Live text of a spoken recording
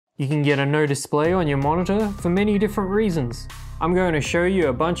You can get a no display on your monitor for many different reasons. I'm going to show you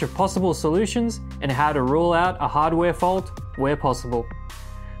a bunch of possible solutions and how to rule out a hardware fault where possible.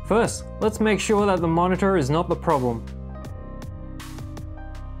 First, let's make sure that the monitor is not the problem.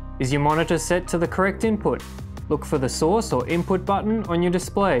 Is your monitor set to the correct input? Look for the source or input button on your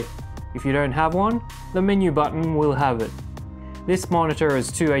display. If you don't have one, the menu button will have it. This monitor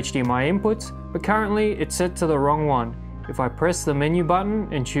has two HDMI inputs, but currently it's set to the wrong one. If I press the menu button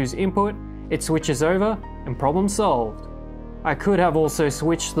and choose input, it switches over and problem solved. I could have also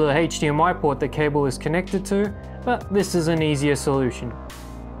switched the HDMI port the cable is connected to, but this is an easier solution.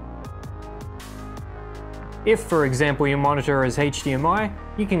 If, for example, your monitor has HDMI,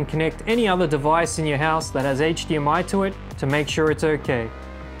 you can connect any other device in your house that has HDMI to it to make sure it's okay,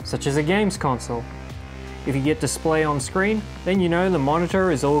 such as a games console. If you get display on screen, then you know the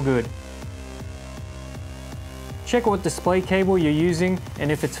monitor is all good. Check what display cable you're using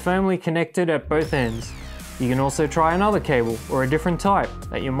and if it's firmly connected at both ends. You can also try another cable or a different type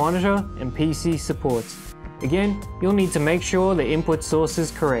that your monitor and PC supports. Again, you'll need to make sure the input source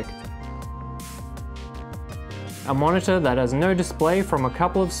is correct. A monitor that has no display from a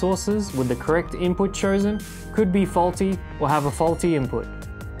couple of sources with the correct input chosen could be faulty or have a faulty input.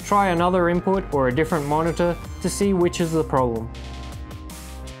 Try another input or a different monitor to see which is the problem.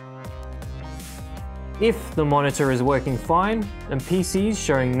 If the monitor is working fine, then PCs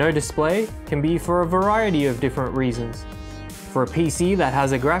showing no display can be for a variety of different reasons. For a PC that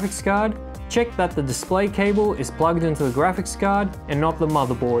has a graphics card, check that the display cable is plugged into the graphics card and not the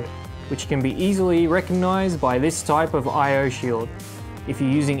motherboard, which can be easily recognized by this type of I/O shield. If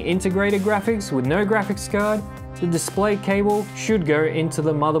you're using integrated graphics with no graphics card, the display cable should go into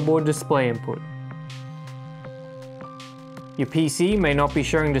the motherboard display input. Your PC may not be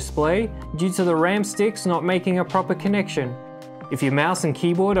showing display due to the RAM sticks not making a proper connection. If your mouse and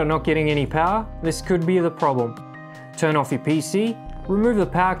keyboard are not getting any power, this could be the problem. Turn off your PC, remove the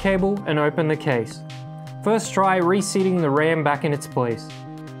power cable and open the case. First try reseating the RAM back in its place.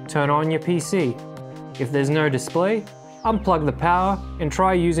 Turn on your PC. If there's no display, unplug the power and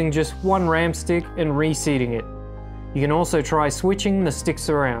try using just one RAM stick and reseating it. You can also try switching the sticks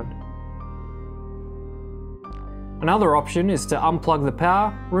around. Another option is to unplug the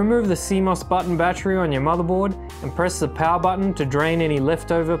power, remove the CMOS button battery on your motherboard and press the power button to drain any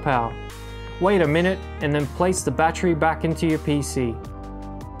leftover power. Wait a minute and then place the battery back into your PC.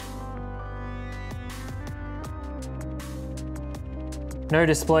 No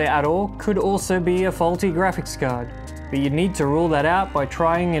display at all could also be a faulty graphics card, but you'd need to rule that out by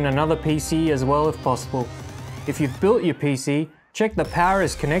trying in another PC as well if possible. If you've built your PC, check the power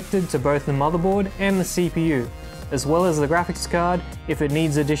is connected to both the motherboard and the CPU, as well as the graphics card if it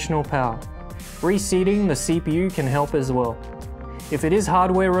needs additional power. Reseating the CPU can help as well. If it is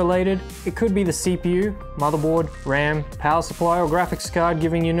hardware related, it could be the CPU, motherboard, RAM, power supply or graphics card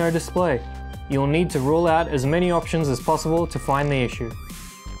giving you no display. You'll need to rule out as many options as possible to find the issue.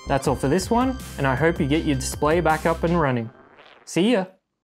 That's all for this one, and I hope you get your display back up and running. See ya!